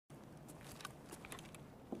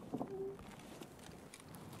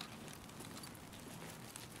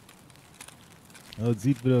Ja,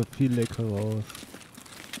 sieht wieder viel leckerer aus.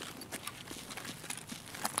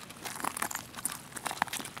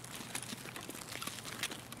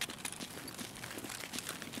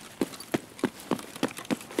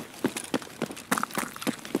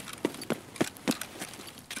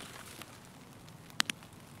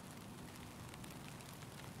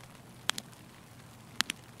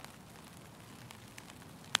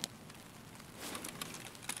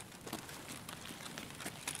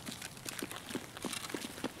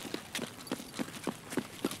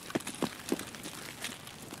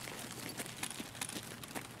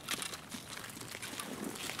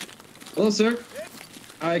 Hello, sir.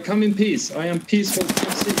 I come in peace. I am peaceful.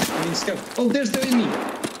 I mean, Scav. Oh, there's the enemy.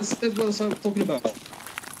 That's what I was talking about.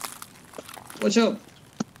 Watch out.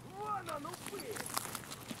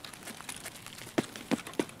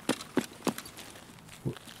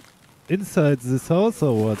 Inside this house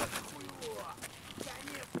or what?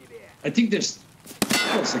 I think there's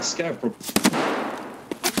looks like Scav.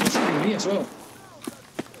 It's shooting me as well.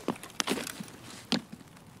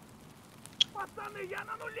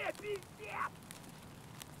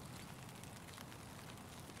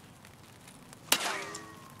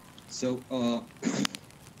 So,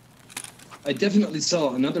 I definitely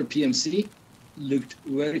saw another PMC, looked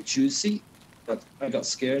very juicy, but I got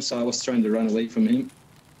scared, so I was trying to run away from him.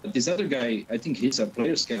 But this other guy, I think he's a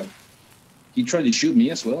player scout. He tried to shoot me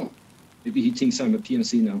as well. Maybe he thinks I'm a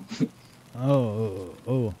PMC now.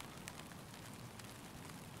 Oh.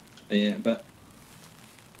 Yeah, but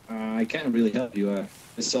I can't really help you.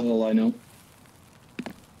 That's all I know.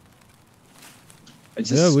 I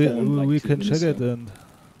just Yeah, spawned, like, we 2 can minutes check it ago. and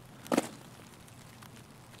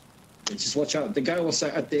Just watch out. The guy was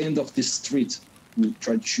at the end of this street who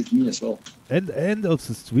tried to shoot me as well. end of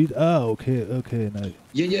the street. Ah, okay, nice.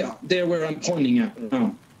 Yeah, there where I'm pointing at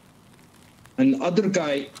now. And the other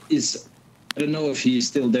guy is, I don't know if he's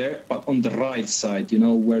still there, but on the right side, you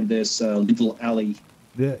know, where there's a little alley.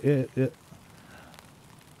 Yeah.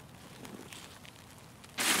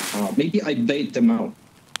 Maybe I bait them out.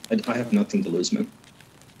 I have nothing to lose, man.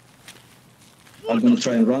 I'm gonna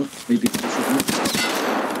try and run. Maybe.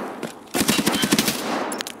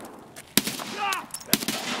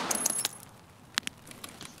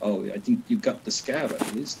 Oh, I think you got the Scav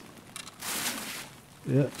at least.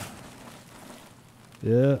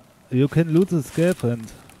 Yeah. You can loot the Scav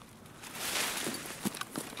and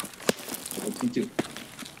What can you do?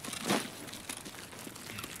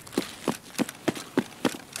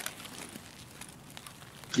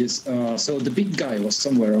 Yes, so the big guy was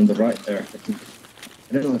somewhere on the right there, I think.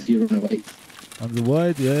 I don't know if he ran away. on the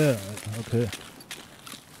right. Yeah. Okay.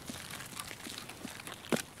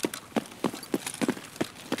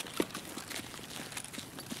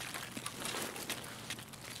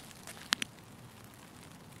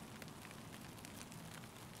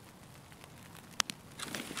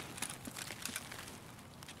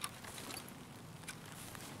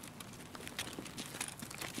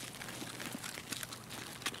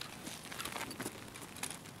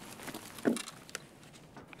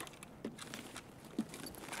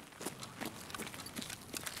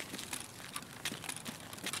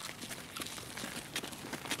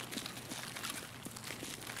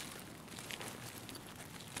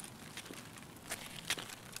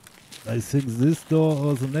 I think this door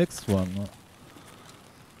or the next one.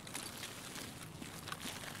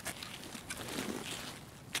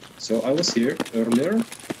 So I was here earlier.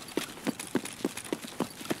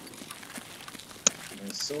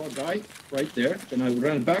 I saw a guy right there. Then I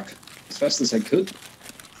ran back as fast as I could.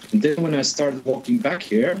 And then when I started walking back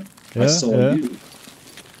here, I saw you.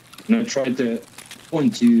 And I tried to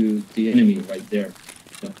point to the enemy right there.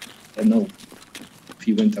 But I don't know if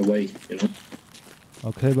he went away, you know.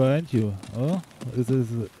 Okay, behind you. Oh, is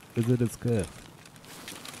it a Scav?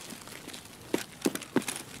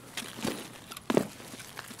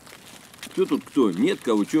 Чё тут кто? Нет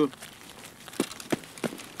кого, чё?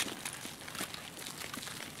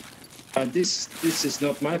 This is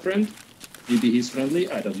not my friend. Maybe he's friendly.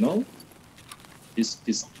 I don't know. Is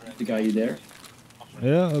the guy there?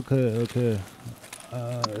 Yeah. Okay.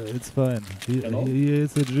 It's fine. He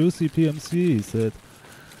is a juicy PMC. He said.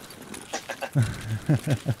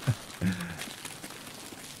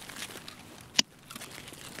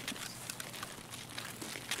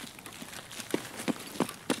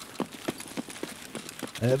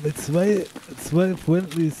 Mit zwei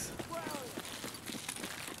Friendlies.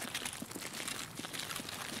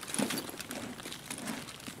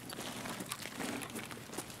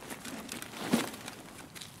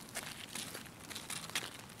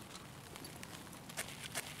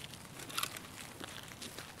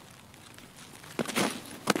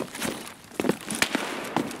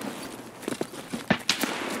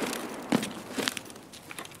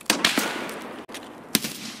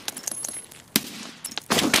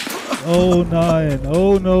 Oh nein,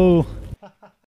 oh no.